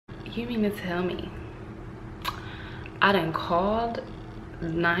You mean to tell me I done called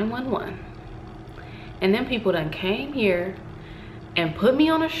 911 and then people done came here and put me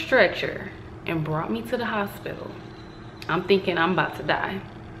on a stretcher and brought me to the hospital? I'm thinking I'm about to die.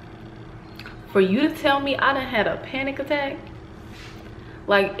 For you to tell me I done had a panic attack?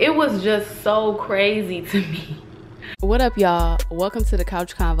 Like, it was just so crazy to me. What up, y'all? Welcome to the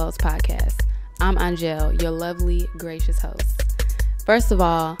Couch Convos podcast. I'm Angel, your lovely, gracious host. First of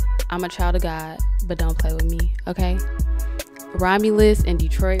all, I'm a child of God, but don't play with me, okay? Romulus in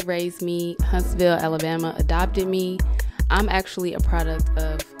Detroit raised me. Huntsville, Alabama adopted me. I'm actually a product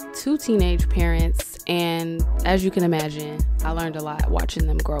of 2 teenage parents, and as you can imagine, I learned a lot watching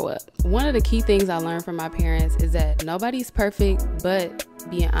them grow up. One of the key things I learned from my parents is that nobody's perfect, but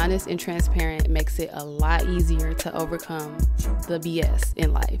being honest and transparent makes it a lot easier to overcome the BS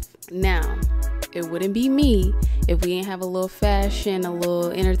in life. Now, it wouldn't be me if we didn't have a little fashion, a little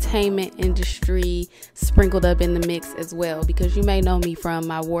entertainment industry sprinkled up in the mix as well, because you may know me from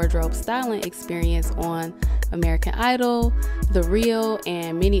my wardrobe styling experience on American Idol, The Real,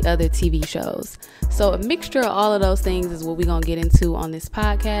 and many other TV shows. So a mixture of all of those things is what we're going to get into on this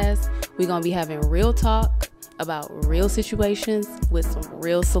podcast. We're going to be having real talk about real situations with some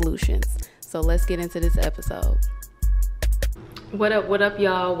real solutions. So let's get into this episode. What up,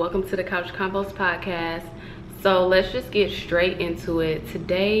 y'all? Welcome to the Couch Combos podcast. So let's just get straight into it.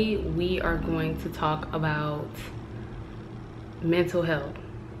 Today we are going to talk about mental health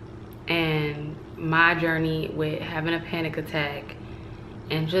and my journey with having a panic attack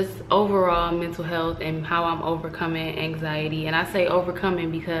and just overall mental health and how I'm overcoming anxiety. And I say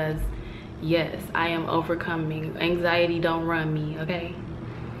overcoming because yes, I am overcoming. Anxiety don't run me, okay?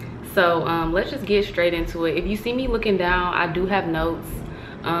 So let's just get straight into it. If you see me looking down, I do have notes.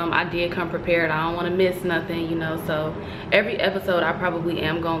 I did come prepared. I don't want to miss nothing, you know. So every episode I probably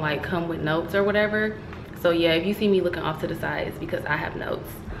am gonna like come with notes or whatever. So yeah, if you see me looking off to the side, it's because I have notes.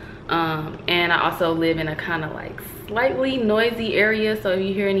 And I also live in a kind of like slightly noisy area. So if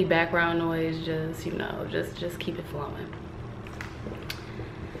you hear any background noise, just, you know, just keep it flowing.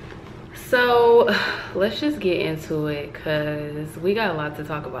 So let's just get into it because we got a lot to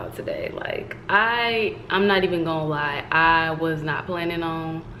talk about today. Like, I'm not even gonna lie, I was not planning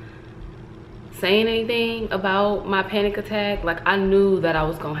on saying anything about my panic attack. Like, I knew that I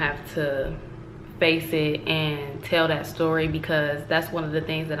was gonna have to face it and tell that story, because that's one of the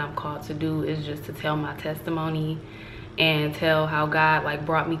things that I'm called to do, is just to tell my testimony and tell how God like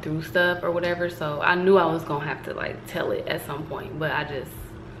brought me through stuff or whatever. So I knew I was gonna have to like tell it at some point, but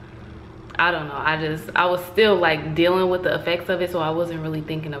I don't know, I was still like dealing with the effects of it, so I wasn't really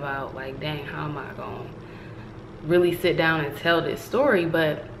thinking about like, dang, how am I gonna really sit down and tell this story.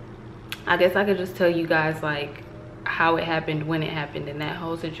 But I guess I could just tell you guys like how it happened, when it happened, in that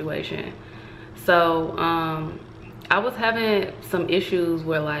whole situation. So I was having some issues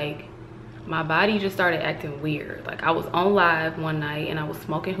where like my body just started acting weird. Like, I was on live one night and I was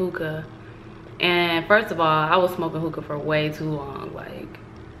smoking hookah, and first of all, I was smoking hookah for way too long. Like,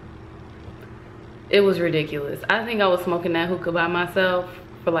 it was ridiculous. I think I was smoking that hookah by myself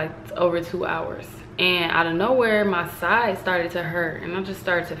for like over 2 hours. And out of nowhere, my side started to hurt and I just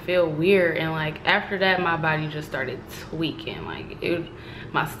started to feel weird. And like after that, my body just started tweaking. Like,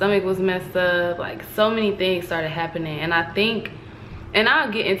 my stomach was messed up. Like, so many things started happening. And I think, and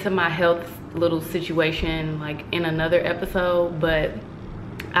I'll get into my health little situation like in another episode, but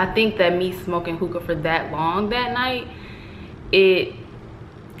I think that me smoking hookah for that long that night, it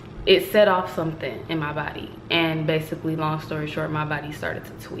set off something in my body. And basically, long story short, my body started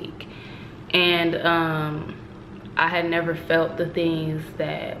to tweak. And I had never felt the things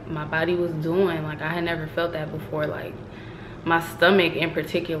that my body was doing. Like, I had never felt that before. Like, my stomach in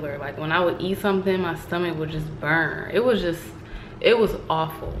particular, like when I would eat something, my stomach would just burn. It was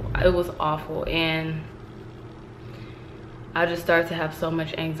awful. It was awful. And I just started to have so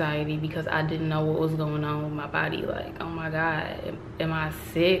much anxiety because I didn't know what was going on with my body. Like, oh my God, am I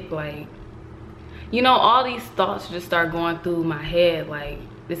sick? Like, you know, all these thoughts just start going through my head. Like,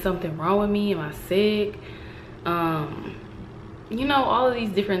 is something wrong with me? Am I sick? You know, all of these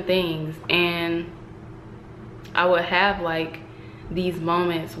different things. And I would have like these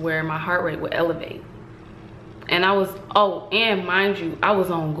moments where my heart rate would elevate. And I was, oh, and mind you, I was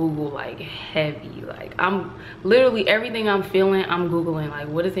on Google like heavy. Like, I'm literally, everything I'm feeling, I'm Googling. Like,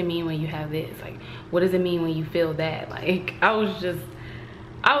 what does it mean when you have this? Like, what does it mean when you feel that? Like, I was just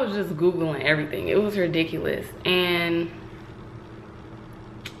Googling everything. It was ridiculous. And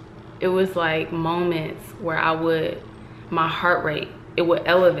it was like moments where my heart rate, it would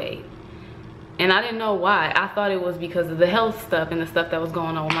elevate. And I didn't know why. I thought it was because of the health stuff and the stuff that was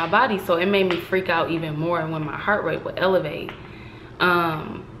going on with my body. So it made me freak out even more when my heart rate would elevate.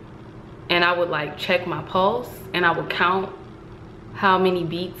 And I would like check my pulse and I would count how many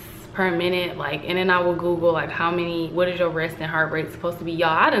beats per minute, like, and then I would Google like what is your resting heart rate supposed to be. Y'all,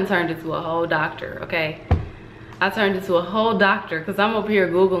 I done turned into a whole doctor, okay? I turned into a whole doctor because I'm up here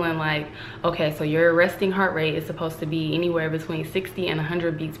Googling like, okay, so your resting heart rate is supposed to be anywhere between 60 and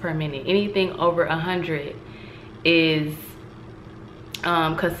 100 beats per minute. Anything over 100 is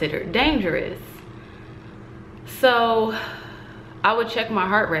considered dangerous. So I would check my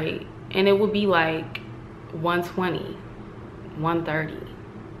heart rate and it would be like 120, 130.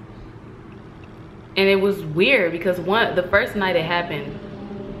 And it was weird because the first night it happened,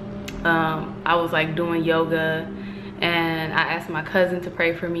 I was like doing yoga and I asked my cousin to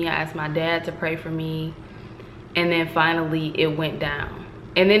pray for me. I asked my dad to pray for me. And then finally it went down.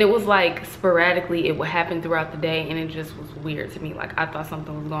 And then it was like sporadically it would happen throughout the day and it just was weird to me. Like I thought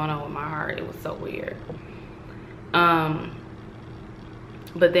something was going on with my heart. It was so weird.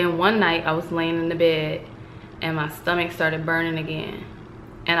 But then one night I was laying in the bed and my stomach started burning again.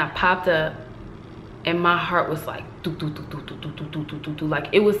 And I popped up and my heart was like doo, doo, doo, doo, doo, doo, doo, doo, doo, doo. Like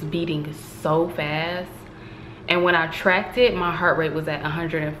it was beating so fast. And when I tracked it, my heart rate was at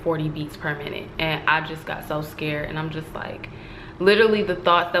 140 beats per minute. And I just got so scared. And I'm just like, literally the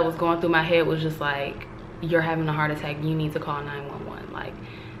thoughts that was going through my head was just like, you're having a heart attack, you need to call 911. Like,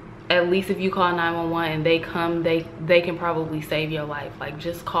 at least if you call 911 and they come, they can probably save your life. Like,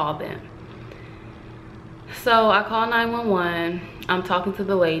 just call them. So I called 911. I'm talking to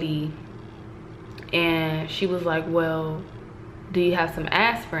the lady and she was like, well, do you have some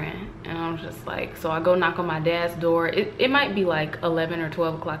aspirin? And I was just like, so I go knock on my dad's door. It might be like 11 or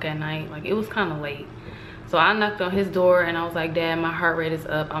 12 o'clock at night. Like it was kind of late. So I knocked on his door and I was like, Dad, my heart rate is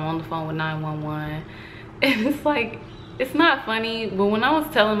up. I'm on the phone with 911. And it's like, it's not funny, but when I was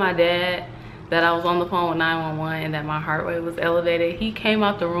telling my dad that I was on the phone with 911 and that my heart rate was elevated, he came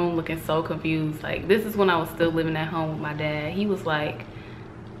out the room looking so confused. Like, this is when I was still living at home with my dad. He was like,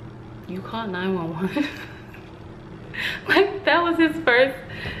 you called 911? Like, that was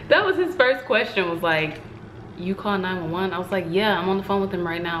his first question, was like, you called 911? I was like, yeah, I'm on the phone with him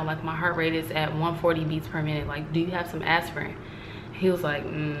right now. Like, my heart rate is at 140 beats per minute. Like, do you have some aspirin? He was like,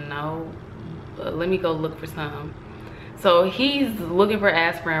 no, let me go look for some. So he's looking for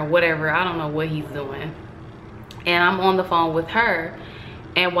aspirin, whatever. I don't know what he's doing. And I'm on the phone with her.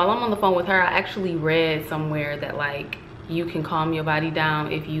 And while I'm on the phone with her, I actually read somewhere that like you can calm your body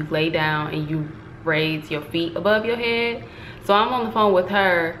down if you lay down and you raise your feet above your head. So I'm on the phone with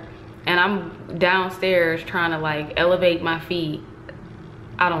her and I'm downstairs trying to like elevate my feet.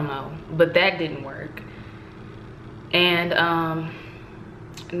 I don't know, but that didn't work. And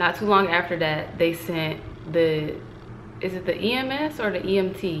not too long after that, they sent is it the EMS or the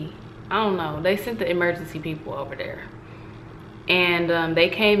EMT? I don't know. They sent the emergency people over there. And they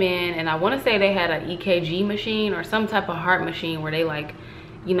came in and I want to say they had an EKG machine or some type of heart machine where they like,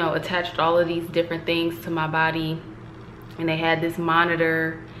 you know, attached all of these different things to my body. And they had this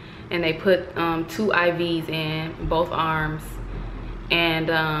monitor and they put 2 IVs in both arms.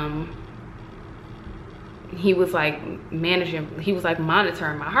 And he was like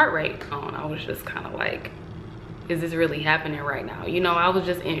monitoring my heart rate. And I was just kind of like, is this really happening right now? You know, I was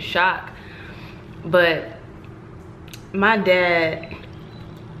just in shock. But my dad,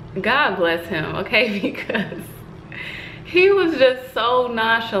 God bless him, okay, because he was just so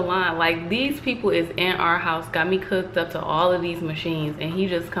nonchalant. Like, these people is in our house, got me cooked up to all of these machines, and he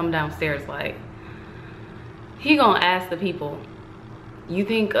just come downstairs like, he gonna ask the people, you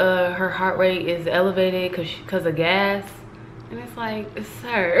think her heart rate is elevated because of gas? And it's like,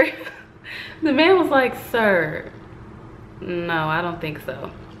 sir. The man was like, sir, no, I don't think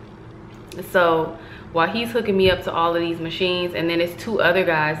so. So while he's hooking me up to all of these machines, and then it's 2 other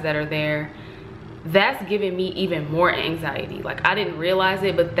guys that are there, that's giving me even more anxiety. Like, I didn't realize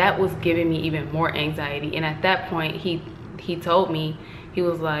it, but that was giving me even more anxiety. And at that point, he told me, he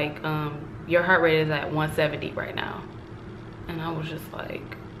was like, your heart rate is at 170 right now. And I was just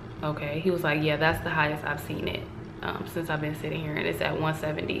like, okay. He was like, yeah, that's the highest I've seen it since I've been sitting here, and it's at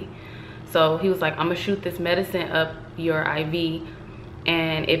 170. So he was like, I'm gonna shoot this medicine up your IV,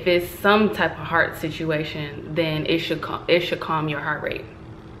 and if it's some type of heart situation, then it should calm your heart rate.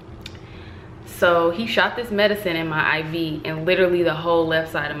 So he shot this medicine in my IV, and literally the whole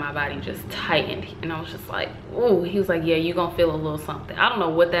left side of my body just tightened. And I was just like, ooh. He was like, yeah, you're gonna feel a little something. I don't know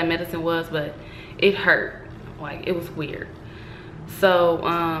what that medicine was, but it hurt. Like, it was weird. So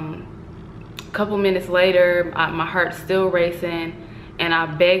a couple minutes later, my heart's still racing, and I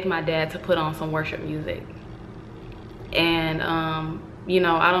begged my dad to put on some worship music. And you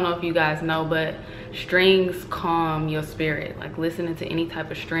know, I don't know if you guys know, but strings calm your spirit. Like listening to any type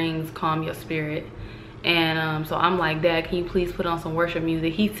of strings calm your spirit. And so I'm like, Dad, can you please put on some worship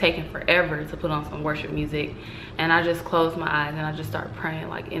music? He's taking forever to put on some worship music. And I just closed my eyes and I just start praying,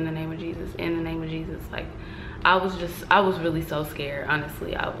 like, in the name of Jesus, in the name of Jesus. Like, I was really so scared,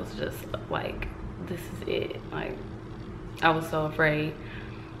 honestly. I was just like, this is it. Like, I was so afraid.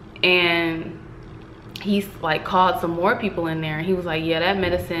 And he's like called some more people in there, and he was like, yeah, that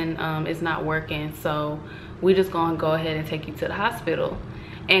medicine is not working, so we just gonna go ahead and take you to the hospital.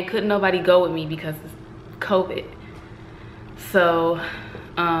 And couldn't nobody go with me because it's COVID. So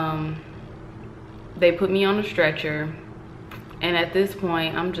they put me on a stretcher, and at this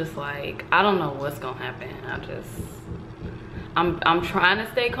point I'm just like, I don't know what's gonna happen. I'm trying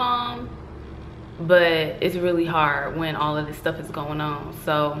to stay calm, but it's really hard when all of this stuff is going on.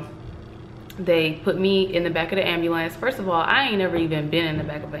 So they put me in the back of the ambulance. First of all, I ain't never even been in the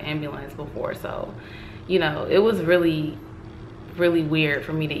back of an ambulance before, so you know, it was really weird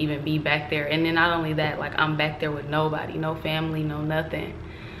for me to even be back there. And then not only that, like, I'm back there with nobody, no family, no nothing.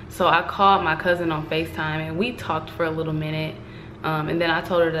 So I called my cousin on FaceTime and we talked for a little minute, and then I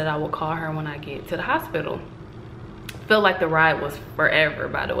told her that I would call her when I get to the hospital. Felt like the ride was forever,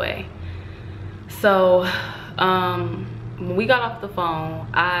 by the way. So when we got off the phone,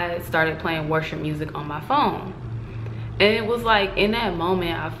 I started playing worship music on my phone. And it was like, in that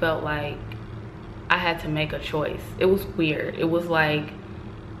moment, I felt like I had to make a choice. It was weird. It was like,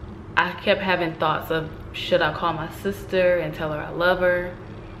 I kept having thoughts of, should I call my sister and tell her I love her?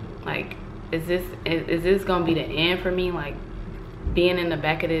 Like, is this gonna be the end for me? Like, being in the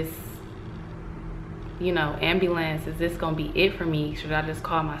back of this, you know, ambulance, is this gonna be it for me? Should I just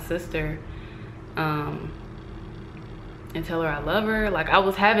call my sister and tell her I love her? Like, I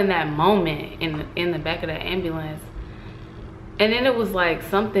was having that moment in the back of the ambulance, and then it was like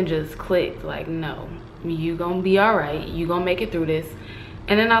something just clicked. Like, no, you gonna be all right, you gonna make it through this.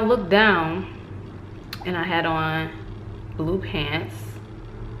 And then I looked down and I had on blue pants,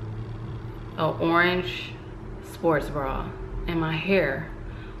 an orange sports bra, and my hair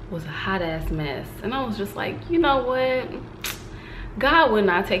was a hot ass mess. And I was just like, you know what, God would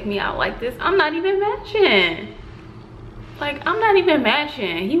not take me out like this. I'm not even matching. Like, I'm not even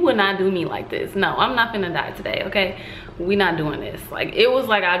matching. He would not do me like this. No, I'm not gonna die today, okay? We not doing this. Like, it was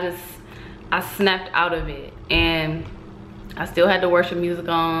like I snapped out of it, and I still had the worship music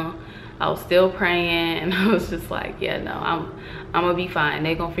on. I was still praying, and I was just like, yeah, no, I'm gonna be fine.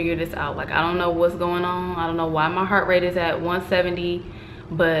 They gonna figure this out. Like, I don't know what's going on. I don't know why my heart rate is at 170,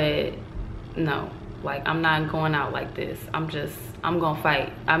 but no, like, I'm not going out like this. I'm gonna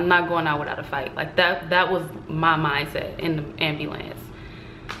fight. I'm not going out without a fight. Like, that was my mindset in the ambulance.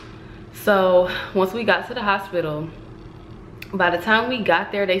 So once we got to the hospital, by the time we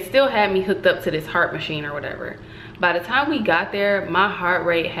got there, they still had me hooked up to this heart machine or whatever. By the time we got there, my heart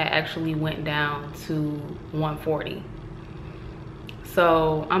rate had actually went down to 140.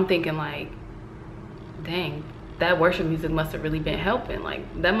 So I'm thinking, like, dang, that worship music must have really been helping.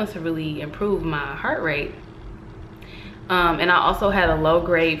 Like, that must have really improved my heart rate. And I also had a low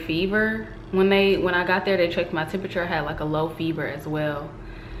grade fever. When I got there, they checked my temperature. I had like a low fever as well.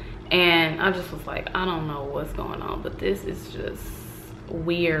 And I just was like, I don't know what's going on, but this is just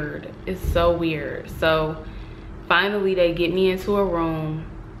weird. It's so weird. So finally they get me into a room,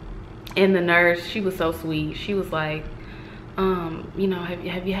 and the nurse, she was so sweet. She was like, you know,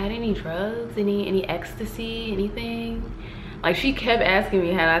 have you had any drugs, any ecstasy, anything? Like, she kept asking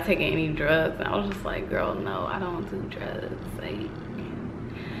me, had I taken any drugs? And I was just like, girl, no, I don't do drugs. Like,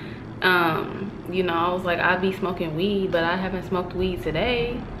 you know, I was like, I'd be smoking weed, but I haven't smoked weed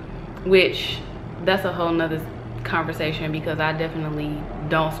today, which that's a whole nother conversation, because I definitely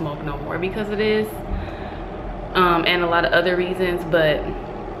don't smoke no more because of this, and a lot of other reasons. But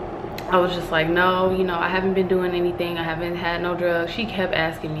I was just like, no, you know, I haven't been doing anything. I haven't had no drugs. She kept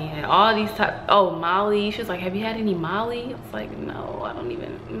asking me, and all these types, oh, Molly. She was like, have you had any Molly? I was like, no, I don't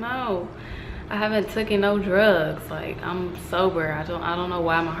even know. I haven't taken no drugs. Like, I'm sober. I don't know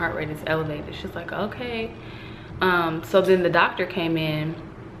why my heart rate is elevated. She's like, okay. So then the doctor came in,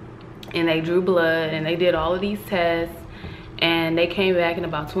 and they drew blood, and they did all of these tests, and they came back in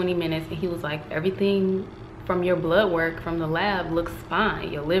about 20 minutes, and he was like, everything from your blood work from the lab looks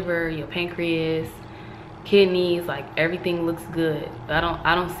fine. Your liver, your pancreas, kidneys, like, everything looks good. I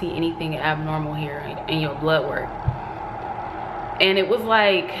don't see anything abnormal here in your blood work. And it was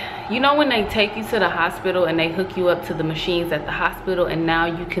like, you know, when they take you to the hospital and they hook you up to the machines at the hospital, and now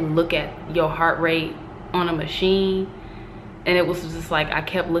you can look at your heart rate on a machine. And it was just like I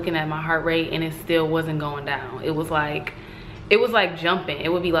kept looking at my heart rate and it still wasn't going down. It was like jumping.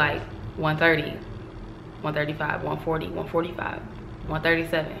 It would be like 130, 135, 140, 145,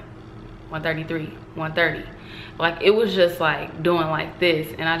 137, 133, 130. Like it was just like doing like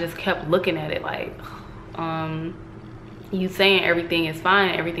this, and I just kept looking at it like, you saying everything is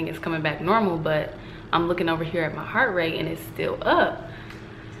fine, everything is coming back normal, but I'm looking over here at my heart rate and it's still up.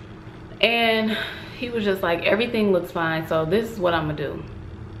 And he was just like, everything looks fine, so this is what I'm gonna do.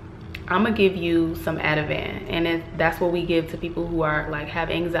 I'm gonna give you some Ativan, and that's what we give to people who are like have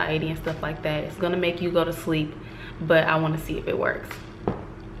anxiety and stuff like that. It's gonna make you go to sleep, but I want to see if it works.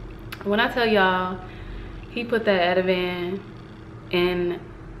 When I tell y'all, he put that Ativan in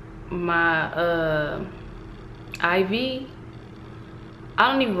my IV,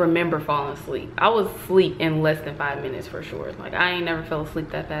 I don't even remember falling asleep. I was asleep in less than 5 minutes for sure. Like I ain't never fell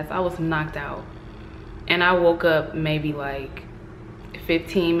asleep that fast. I was knocked out, and I woke up maybe like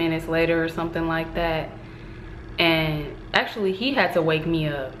 15 minutes later or something like that. And actually he had to wake me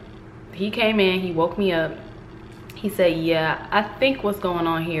up. He came in, he woke me up. He said, yeah, I think what's going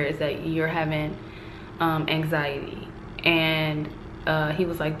on here is that you're having anxiety. And he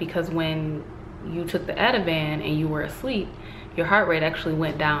was like, because when you took the Ativan and you were asleep, your heart rate actually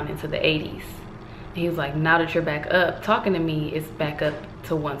went down into the 80s. And he was like, now that you're back up talking to me, it's back up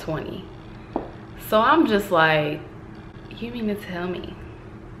to 120. So I'm just like, you mean to tell me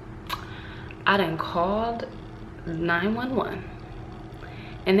I done called 911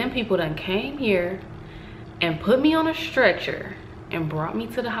 and then people done came here and put me on a stretcher and brought me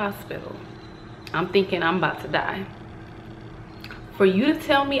to the hospital? I'm thinking I'm about to die. For you to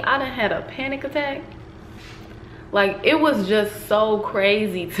tell me I done had a panic attack? Like, it was just so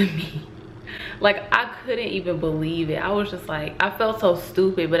crazy to me. Like, I couldn't even believe it. I was just like, I felt so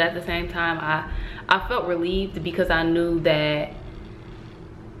stupid, but at the same time, I felt relieved because I knew that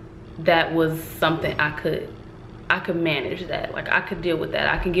that was something I could manage that. Like, I could deal with that.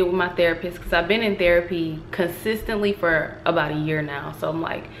 I can get with my therapist, because I've been in therapy consistently for about a year now. So I'm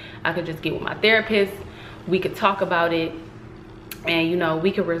like, I could just get with my therapist. We could talk about it, and you know,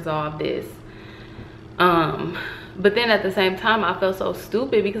 we could resolve this. But then at the same time, I felt so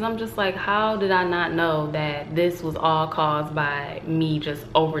stupid because I'm just like, how did I not know that this was all caused by me just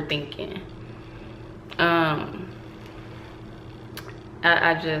overthinking? I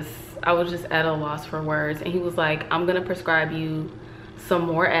was just at a loss for words. And he was like, I'm gonna prescribe you some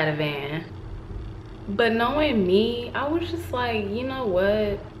more Ativan. But knowing me, I was just like, you know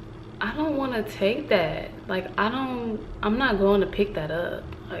what? I don't want to take that. Like, I'm not going to pick that up.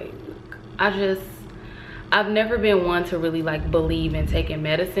 Like, I've never been one to really like believe in taking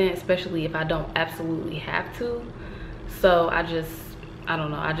medicine, especially if I don't absolutely have to. So I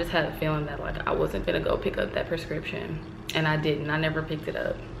don't know, I just had a feeling that like I wasn't gonna go pick up that prescription, and I didn't. I never picked it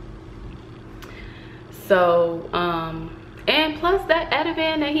up. So and plus that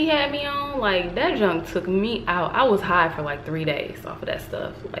Ativan that he had me on, like that junk took me out. I was high for like 3 days off of that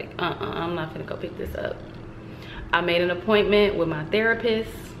stuff. Like I'm not gonna go pick this up. I made an appointment with my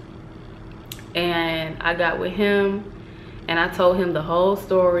therapist, and I got with him and I told him the whole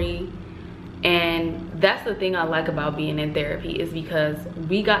story. And that's the thing I like about being in therapy, is because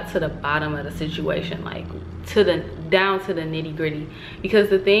we got to the bottom of the situation, like down to the nitty-gritty. Because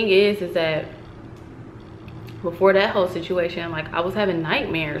the thing is that before that whole situation, like I was having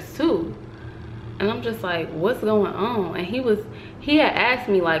nightmares too, and I'm just like, what's going on? And he had asked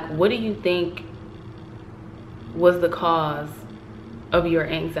me like, what do you think was the cause of your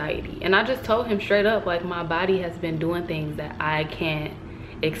anxiety? And I just told him straight up, like, my body has been doing things that I can't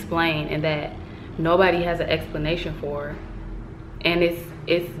explain and that nobody has an explanation for, and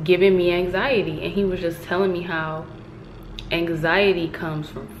it's giving me anxiety. And he was just telling me how anxiety comes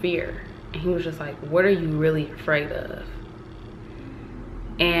from fear, and he was just like, what are you really afraid of?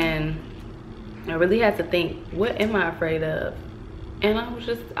 And I really had to think, what am I afraid of? And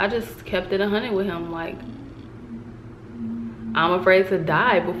I just kept it 100 with him. Like, I'm afraid to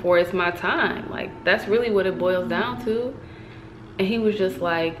die before it's my time. Like, that's really what it boils down to. And he was just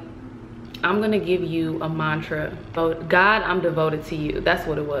like, I'm gonna give you a mantra. Oh, God, I'm devoted to you. That's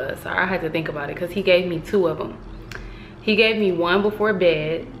what it was. So I had to think about it, because he gave me 2 of them. He gave me one before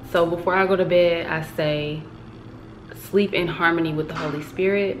bed. So before I go to bed, I say, sleep in harmony with the Holy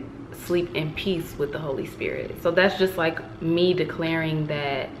Spirit, sleep in peace with the Holy Spirit. So that's just like me declaring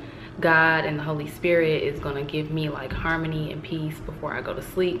that God and the Holy Spirit is gonna give me like harmony and peace before I go to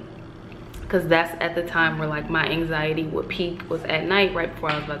sleep. Because that's at the time where like my anxiety would peak, was at night right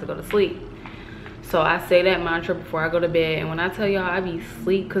before I was about to go to sleep. So I say that mantra before I go to bed, and when I tell y'all I be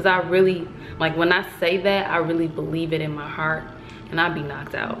sleep, because I really, like, when I say that, I really believe it in my heart, and I be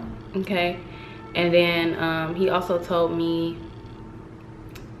knocked out, okay? And then he also told me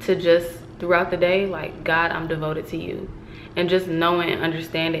to just, throughout the day, like, God, I'm devoted to you. And just knowing and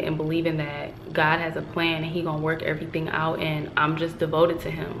understanding and believing that God has a plan and he gonna work everything out, and I'm just devoted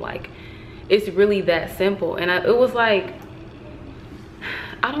to him. Like, it's really that simple. And it was like,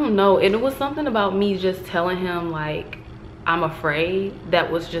 I don't know, and it was something about me just telling him, like, I'm afraid, that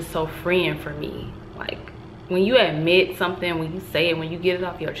was just so freeing for me. Like, when you admit something, when you say it, when you get it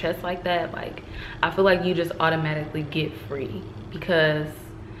off your chest like that, like, I feel like you just automatically get free, because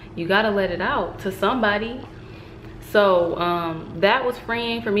you gotta let it out to somebody. So that was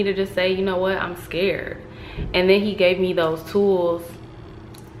freeing for me to just say, you know what, I'm scared. And then he gave me those tools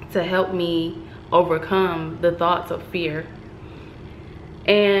to help me overcome the thoughts of fear.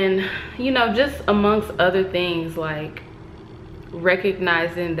 And, you know, just amongst other things, like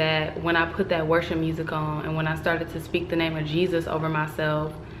recognizing that when I put that worship music on and when I started to speak the name of Jesus over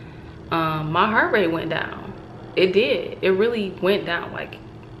myself, my heart rate went down. It did. It really went down. Like,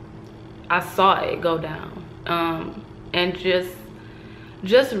 I saw it go down. And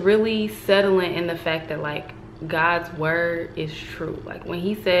just really settling in the fact that, like, God's word is true. Like, when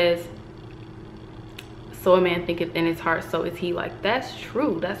he says, so a man thinketh in his heart, so is he, like, that's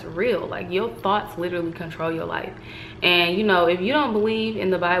true, that's real. Like, your thoughts literally control your life. And, you know, if you don't believe in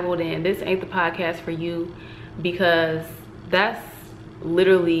the Bible, then this ain't the podcast for you, because that's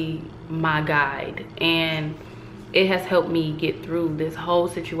literally my guide, and it has helped me get through this whole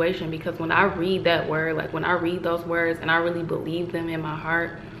situation. Because when I read that word, like, when I read those words and I really believe them in my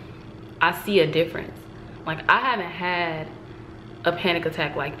heart, I see a difference. Like, I haven't had a panic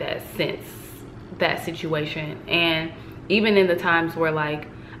attack like that since that situation. And even in the times where, like,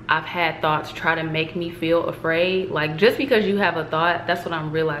 I've had thoughts try to make me feel afraid, like, just because you have a thought, that's what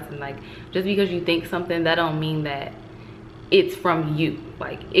I'm realizing, like, just because you think something, that don't mean that it's from you.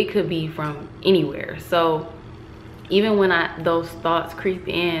 Like, it could be from anywhere. So even when those thoughts creep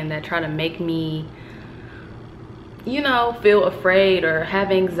in that try to make me, you know, feel afraid or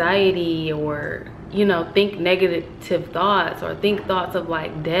have anxiety, or, you know, think negative thoughts, or think thoughts of,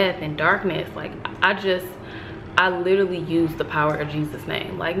 like, death and darkness, like, I literally use the power of Jesus'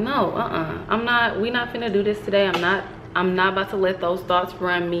 name. Like, no, we not finna do this today. I'm not about to let those thoughts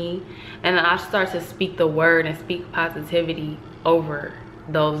run me. And I start to speak the word and speak positivity over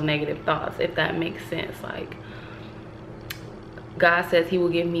those negative thoughts, if that makes sense. Like, God says he will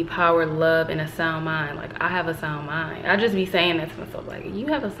give me power, love, and a sound mind. Like, I have a sound mind. I just be saying that to myself, like, you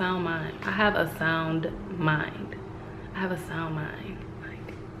have a sound mind. I have a sound mind. I have a sound mind.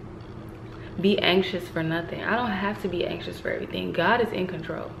 Like, be anxious for nothing. I don't have to be anxious for everything. God is in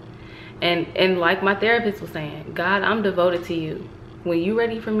control. And like my therapist was saying, God, I'm devoted to you. When you're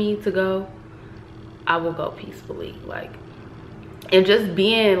ready for me to go, I will go peacefully. Like, and just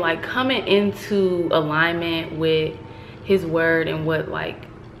being, like, coming into alignment with his word and what, like,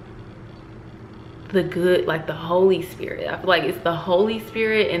 the good, like, the Holy Spirit. I feel like it's the Holy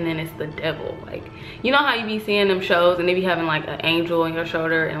Spirit and then it's the devil. Like, you know how you be seeing them shows and they be having, like, an angel on your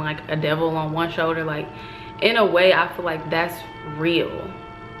shoulder and, like, a devil on one shoulder? Like, in a way, I feel like that's real.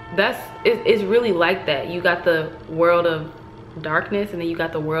 It's really like that. You got the world of darkness and then you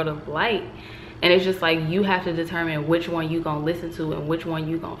got the world of light, and it's just like, you have to determine which one you gonna listen to and which one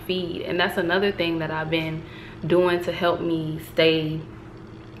you gonna feed. And that's another thing that I've been doing to help me stay,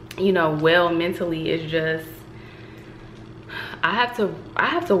 you know, well mentally, is just, I have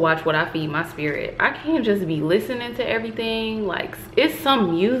to watch what I feed my spirit. I can't just be listening to everything. Like, it's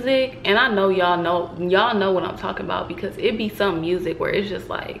some music, and I know y'all know what I'm talking about, because it be some music where it's just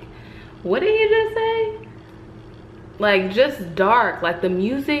like, what did you just say? Like, just dark. Like, the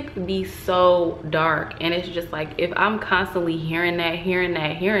music be so dark, and it's just like, if I'm constantly hearing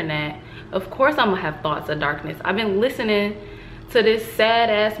that, of course I'm gonna have thoughts of darkness. I've been listening to this sad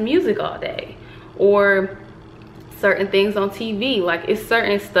ass music all day, or certain things on TV. Like, it's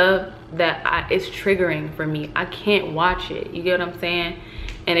certain stuff that it's triggering for me. I can't watch it. You get what I'm saying?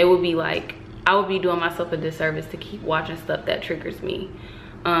 And it would be like, I would be doing myself a disservice to keep watching stuff that triggers me,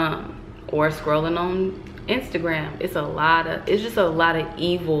 or scrolling on Instagram. It's just a lot of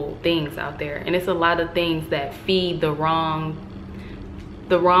evil things out there, and it's a lot of things that feed the wrong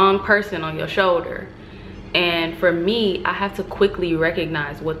person on your shoulder. And for me, I have to quickly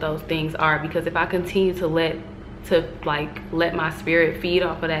recognize what those things are, because if I continue to let my spirit feed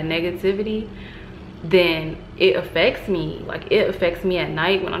off of that negativity, then it affects me. Like, it affects me at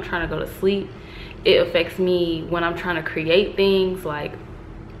night when I'm trying to go to sleep. It affects me when I'm trying to create things. Like,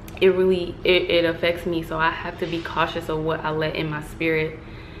 it affects me. So I have to be cautious of what I let in my spirit,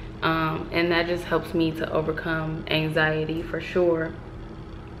 and that just helps me to overcome anxiety for sure.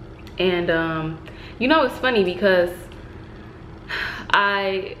 And you know, it's funny because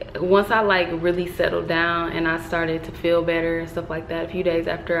once I like really settled down and I started to feel better and stuff like that, a few days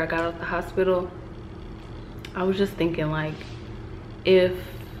after I got out of the hospital, I was just thinking, like, if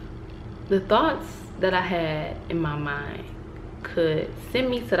the thoughts that I had in my mind could send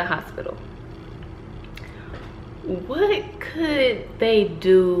me to the hospital, what could they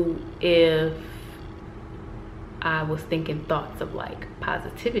do if I was thinking thoughts of like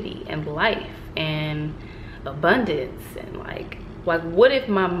positivity and life and abundance, and like what if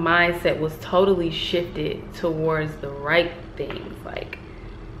my mindset was totally shifted towards the right things? Like,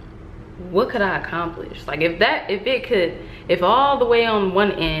 what could I accomplish? Like, if all the way on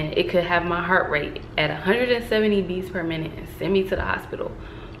one end it could have my heart rate at 170 beats per minute and send me to the hospital,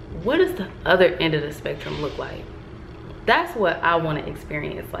 what does the other end of the spectrum look like? That's what I want to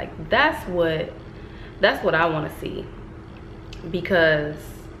experience. Like, that's what I want to see, because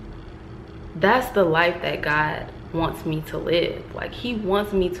that's the life that God wants me to live. Like, he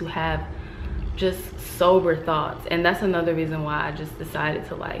wants me to have just sober thoughts. And that's another reason why I just decided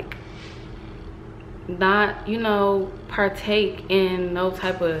to like not, you know, partake in no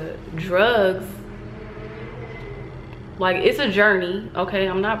type of drugs. Like, it's a journey, okay?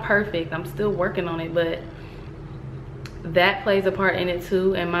 I'm not perfect, I'm still working on it, but that plays a part in it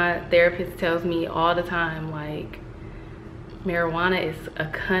too. And my therapist tells me all the time, like, marijuana is a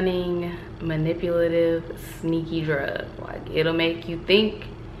cunning, manipulative, sneaky drug. Like, it'll make you think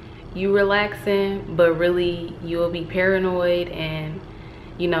you relaxing, but really you'll be paranoid, and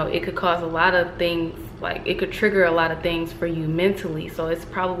you know, it could cause a lot of things. Like, it could trigger a lot of things for you mentally. So it's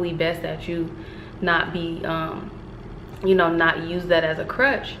probably best that you not be you know, not use that as a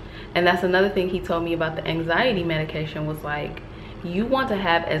crutch. And that's another thing he told me about the anxiety medication, was like, you want to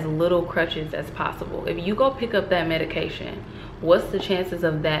have as little crutches as possible. If you go pick up that medication, what's the chances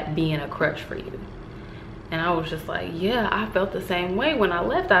of that being a crutch for you? And I was just like, yeah, I felt the same way. When I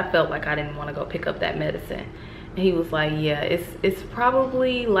left, I felt like I didn't want to go pick up that medicine. And he was like, yeah, it's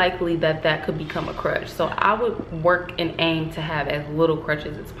probably likely that that could become a crutch. So I would work and aim to have as little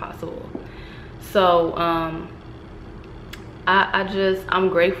crutches as possible. So I'm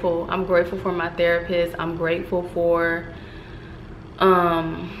grateful. I'm grateful for my therapist. I'm grateful for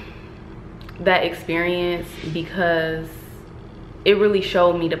that experience, because it really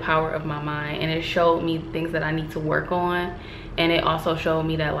showed me the power of my mind, and it showed me things that I need to work on. And it also showed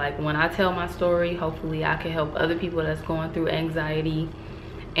me that, like, when I tell my story, hopefully I can help other people that's going through anxiety.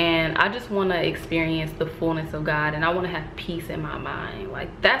 And I just want to experience the fullness of God, and I want to have peace in my mind. Like,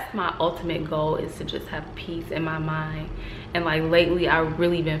 that's my ultimate goal, is to just have peace in my mind. And like, lately I've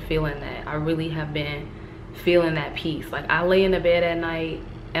really been feeling that. I really have been feeling that peace. Like, I lay in the bed at night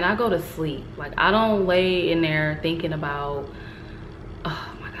and I go to sleep. Like, I don't lay in there thinking about,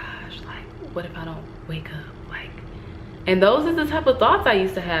 oh my gosh, like, what if I don't wake up? Like, and those are the type of thoughts I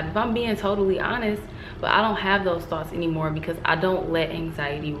used to have, if I'm being totally honest. But I don't have those thoughts anymore, because I don't let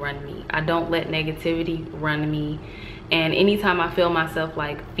anxiety run me. I don't let negativity run me. And anytime I feel myself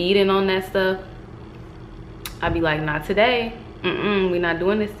like feeding on that stuff, I'd be like, not today. We're not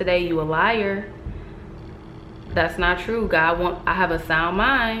doing this today. You a liar. That's not true. I have a sound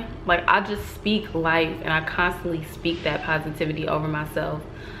mind. Like, I just speak life, and I constantly speak that positivity over myself.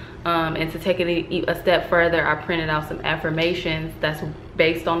 And to take it a step further, I printed out some affirmations that's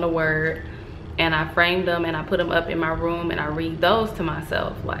based on the word, and I framed them and I put them up in my room, and I read those to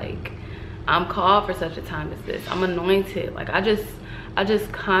myself. Like, I'm called for such a time as this. I'm anointed. Like, I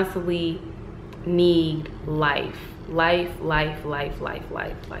just constantly need life. Like,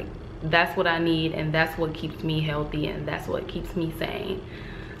 that's what I need, and that's what keeps me healthy, and that's what keeps me sane.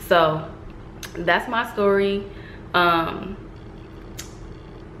 So that's my story.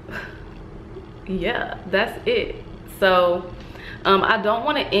 Yeah, that's it. So I don't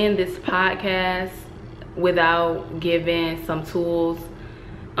want to end this podcast without giving some tools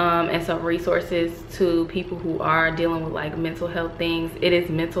and some resources to people who are dealing with like mental health things. It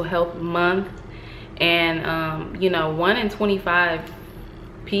is Mental Health Month, and you know, 1 in 25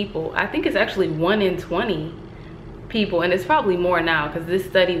 people, I think it's actually 1 in 20 people, and it's probably more now because this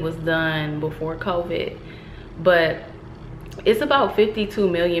study was done before COVID, but it's about 52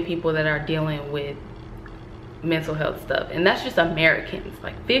 million people that are dealing with mental health stuff, and that's just Americans.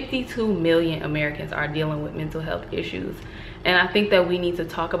 Like, 52 million Americans are dealing with mental health issues. And I think that we need to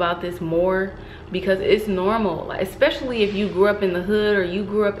talk about this more, because it's normal. Like, especially if you grew up in the hood, or you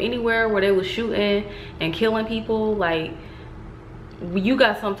grew up anywhere where they was shooting and killing people. Like, you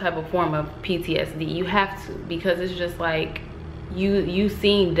got some type of form of PTSD. You have to, because it's just like you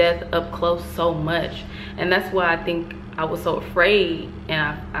seen death up close so much. And that's why I think I was so afraid,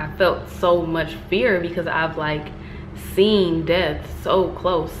 and I felt so much fear, because I've like seen death so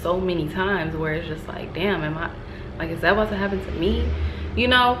close so many times, where it's just like, damn, am I like, is that about to happen to me, you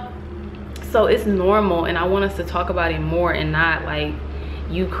know? So it's normal, and I want us to talk about it more, and not like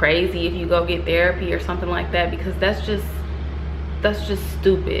you crazy if you go get therapy or something like that, because that's just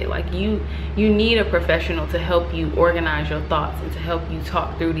stupid. Like you need a professional to help you organize your thoughts and to help you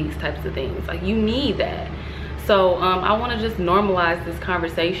talk through these types of things. Like you need that. So I want to just normalize this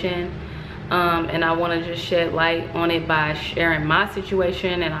conversation, and I want to just shed light on it by sharing my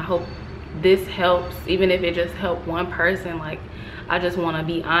situation, and I hope this helps, even if it just helped one person. Like I just want to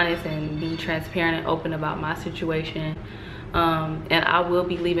be honest and be transparent and open about my situation, and I will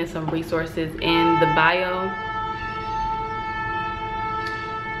be leaving some resources in the bio.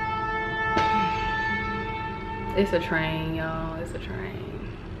 It's a train, y'all. It's a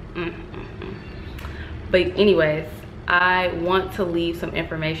train. But anyways, I want to leave some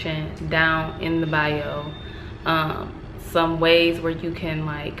information down in the bio, some ways where you can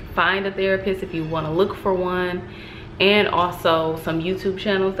like find a therapist if you want to look for one, and also some YouTube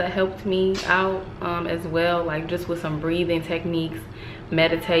channels that helped me out as well, like just with some breathing techniques,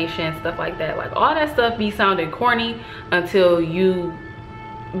 meditation, stuff like that. Like all that stuff be sounding corny until you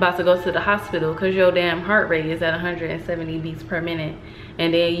about to go to the hospital, because your damn heart rate is at 170 beats per minute,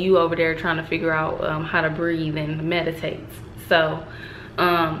 and then you over there trying to figure out how to breathe and meditate. So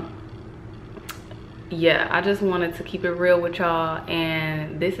yeah, I just wanted to keep it real with y'all,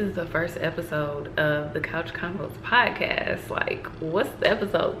 and this is the first episode of the Couch Convos podcast. Like, what's the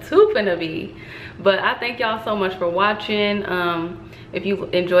episode 2 finna be? But I thank y'all so much for watching. If you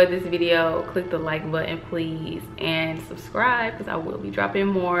enjoyed this video, click the like button please, and subscribe, because I will be dropping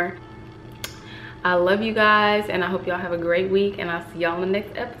more. I love you guys, and I hope y'all have a great week, and I'll see y'all in the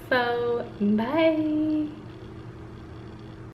next episode. Bye.